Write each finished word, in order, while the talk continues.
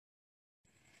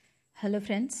Hello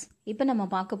friends, இப்போ நம்ம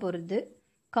பார்க்க போகிறது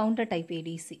counter type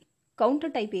ADC. Counter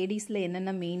type ADCல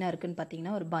என்னென்ன மெயினாக இருக்குன்னு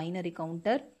பார்த்தீங்கன்னா ஒரு பைனரி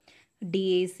கவுண்டர்,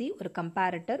 DAC, ஒரு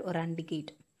கம்பேரட்டர், ஒரு AND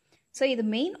கேட். ஸோ இது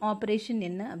மெயின் ஆப்ரேஷன்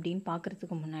என்ன அப்படின்னு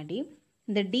பார்க்குறதுக்கு முன்னாடி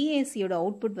இந்த DACயோட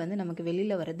அவுட்புட் வந்து நமக்கு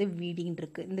வெளியில் வர்றது VDன்னு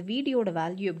இருக்குது. இந்த VDயோட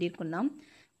வேல்யூ எப்படி இருக்குன்னா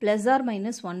plus R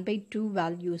minus 1/2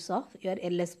 values of your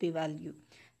LSB value.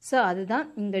 So அதுதான்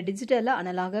இங்கே டிஜிட்டலாக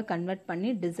அனலாக கன்வெர்ட்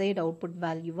பண்ணி டிசைட் அவுட்புட்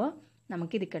வேல்யூவாக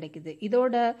நமக்கு இது கிடைக்குது.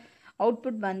 இதோட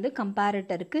அவுட்புட் வந்து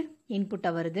கம்பேரட்டருக்கு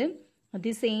இன்புட்டாக வருது. At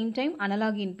the same time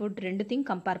analogue input ரெண்டுத்தையும்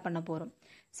கம்பேர் பண்ண போகிறோம்.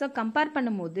 ஸோ கம்பேர்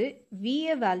பண்ணும்போது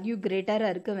VA வேல்யூ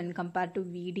கிரேட்டராக இருக்குது வென் கம்பேர் டு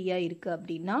VDயாக இருக்குது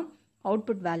அப்படின்னா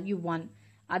அவுட்புட் வேல்யூ 1,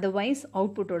 அதர்வைஸ்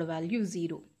அவுட்புட்டோட வேல்யூ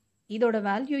 0. இதோட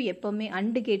வேல்யூ எப்போவுமே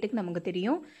AND கேட்டுக்கு நமக்கு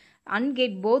தெரியும். AND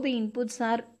gate both inputs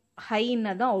R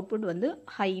ஹைன்னு தான் அவுட்புட் வந்து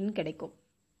ஹைன்னு கிடைக்கும்.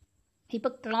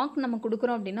 இப்போ கிளாக் நம்ம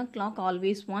கொடுக்குறோம் அப்படின்னா clock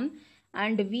always 1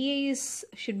 and VA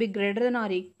should be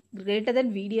greater than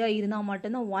VDயாக இருந்தால்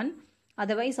மட்டும்தான் 1,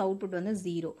 அதர்வைஸ் அவுட்புட் வந்து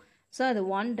 0. ஸோ அது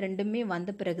 1 ரெண்டுமே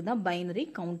வந்த பிறகு தான் பைனரி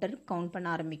கவுண்டர் கவுண்ட் பண்ண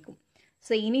ஆரம்பிக்கும்.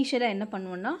 ஸோ இனிஷியலாக என்ன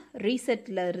பண்ணுவோன்னா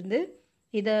ரீசெட்டில் இருந்து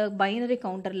இதை பைனரி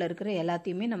கவுண்டரில் இருக்கிற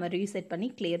எல்லாத்தையுமே நம்ம ரீசெட் பண்ணி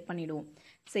கிளியர் பண்ணிவிடுவோம்.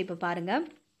 ஸோ இப்போ பாருங்கள்,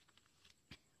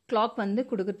 கிளாக் வந்து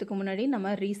கொடுக்கறதுக்கு முன்னாடி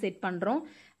நம்ம ரீசெட் பண்ணுறோம்.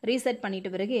 ரீசெட்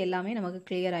பண்ணிட்ட பிறகு எல்லாமே நமக்கு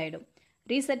கிளியர் ஆகிடும்.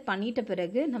 ரீசெட் பண்ணிட்ட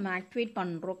பிறகு நம்ம ஆக்டிவேட்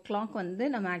பண்ணுறோம். கிளாக் வந்து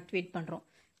நம்ம ஆக்டிவேட் பண்ணுறோம்.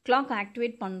 கிளாக்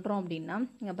ஆக்டிவேட் பண்ணுறோம் அப்படின்னா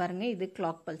இங்கே பாருங்கள், இது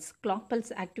clock pulse. Clock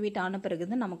pulse activate ஆன பிறகு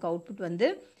தான் நமக்கு அவுட்புட் வந்து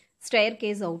ஸ்டேர்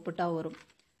கேஸ் அவுட்புட்டாக வரும்.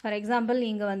 ஃபார் எக்ஸாம்பிள்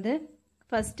இங்கே வந்து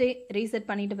ஃபஸ்ட்டு ரீசெட்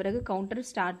பண்ணிட்ட பிறகு கவுண்டர்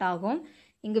ஸ்டார்ட் ஆகும்.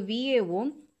 இங்கே VAவும்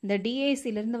இந்த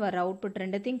DACலேருந்து வர அவுட்புட்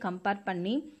ரெண்டுத்தையும் கம்பேர்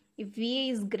பண்ணி if VA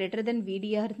is greater than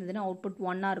VDயாக இருந்ததுன்னா அவுட்புட்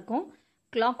 1ஆக இருக்கும்.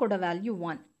 கிளாக்கோட வேல்யூ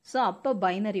 1. ஸோ அப்போ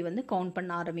பைனரி வந்து கவுண்ட்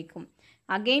பண்ண ஆரம்பிக்கும்.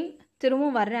 அகெயின்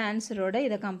திரும்பவும் வர்ற ஆன்சரோட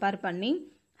இதை கம்பேர் பண்ணி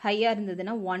ஹையாக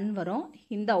இருந்ததுன்னா 1 வரும்.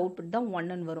 இந்த அவுட்புட் தான்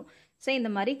 1ன்னு வரும். ஸோ இந்த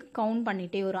மாதிரி கவுண்ட்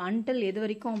பண்ணிகிட்டே வரும் அன்டில் எது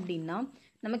வரைக்கும் அப்படின்னா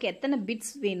நமக்கு எத்தனை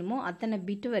பிட்ஸ் வேணுமோ அத்தனை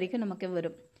பிட் வரைக்கும் நமக்கு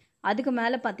வரும். அதுக்கு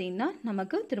மேலே பார்த்தீங்கன்னா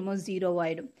நமக்கு திரும்ப 0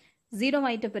 ஆகிடும். 0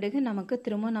 ஆகிட்ட பிறகு நமக்கு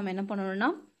திரும்ப நம்ம என்ன பண்ணணும்னா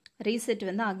ரீசெட்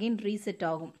வந்து அகெயின் ரீசெட்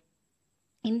ஆகும்.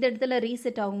 இந்த இடத்துல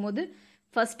ரீசெட் ஆகும்போது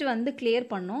ஃபஸ்ட்டு வந்து கிளியர்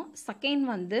பண்ணோம். செகண்ட்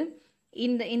வந்து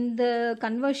இந்த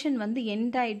கன்வர்ஷன் வந்து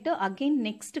எண்ட் ஆகிட்டு அகெயின்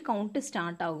நெக்ஸ்ட் கவுண்ட்டு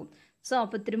ஸ்டார்ட் ஆகும். ஸோ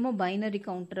அப்போ திரும்ப பைனரி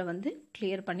கவுண்டரை வந்து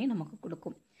கிளியர் பண்ணி நமக்கு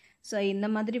கொடுக்கும். ஸோ இந்த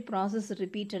மாதிரி ப்ராசஸ்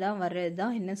ரிப்பீட்டடாக வர்றது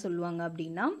தான் என்ன சொல்லுவாங்க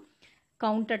அப்படின்னா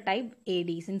கவுண்டர் டைப்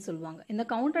ADCன்னு சொல்லுவாங்க. இந்த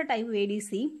கவுண்டர் டைப்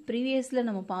ADC ப்ரீவியஸில்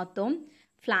நம்ம பார்த்தோம்.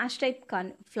 ஃப்ளாஷ்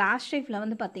டைப்பில்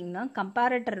வந்து பார்த்திங்கன்னா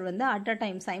கம்பேரட்டர் வந்து at a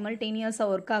time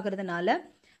சைமல்டேனியஸாக work ஆகுறதுனால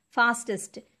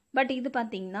fastest. But இது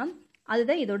பார்த்திங்கன்னா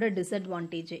அதுதான் இதோட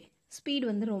டிஸ்அட்வான்டேஜே. ஸ்பீட்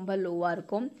வந்து ரொம்ப லோவாக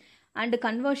இருக்கும். அண்டு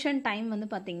கன்வர்ஷன் டைம் வந்து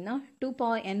பார்த்திங்கன்னா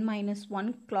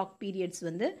 2n-1 கிளாக் பீரியட்ஸ்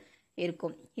வந்து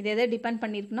இருக்கும். இது எதை depend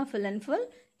பண்ணியிருக்குன்னா full and full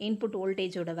input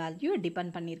வோல்டேஜோட value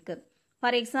depend பண்ணியிருக்கு.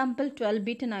 ஃபார் எக்ஸாம்பிள் 12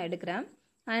 பிட் நான் எடுக்கிறேன்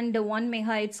அண்ட் 1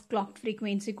 MHz கிளாக்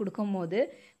ஃப்ரீக்வன்சி கொடுக்கும் போது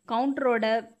கவுண்டரோட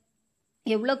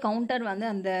எவ்வளோ கவுண்டர் வந்து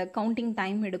அந்த கவுண்டிங்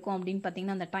டைம் எடுக்கும் அப்படின்னு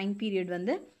பார்த்தீங்கன்னா அந்த டைம் பீரியட்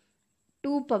வந்து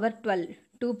 2^12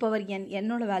 2n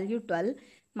என்னோட வேல்யூ 12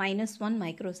 -1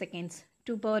 மைக்ரோ செகண்ட்ஸ்.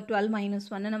 2^12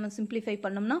 - 1 நம்ம சிம்பிளிஃபை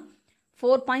பண்ணோம்னா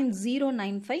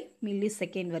 4.095 மில்லி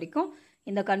செகண்ட் வரைக்கும்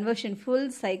இந்த கன்வர்ஷன் ஃபுல்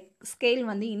ஸ்கேல்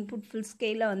வந்து இன்புட் ஃபுல்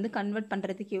ஸ்கேலை வந்து கன்வெர்ட்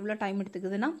பண்ணுறதுக்கு எவ்வளோ டைம்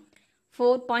எடுத்துக்குதுன்னா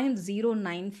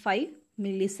 4.095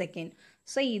 மில்லி செகண்ட்.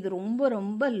 ஸோ இது ரொம்ப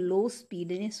ரொம்ப லோ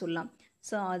ஸ்பீடுன்னே சொல்லலாம்.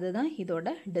 ஸோ அதுதான்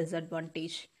இதோட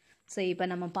டிஸ்அட்வான்டேஜ். ஸோ இப்போ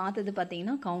நம்ம பார்த்தது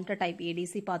பார்த்தீங்கன்னா கவுண்டர் டைப்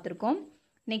ADC பார்த்துருக்கோம்.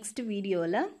 நெக்ஸ்ட்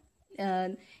வீடியோவில்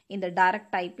இந்த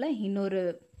டைரக்ட் டைப்பில் இன்னொரு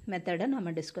மெத்தடை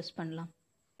நம்ம டிஸ்கஸ் பண்ணலாம்.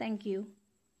 தேங்க்யூ.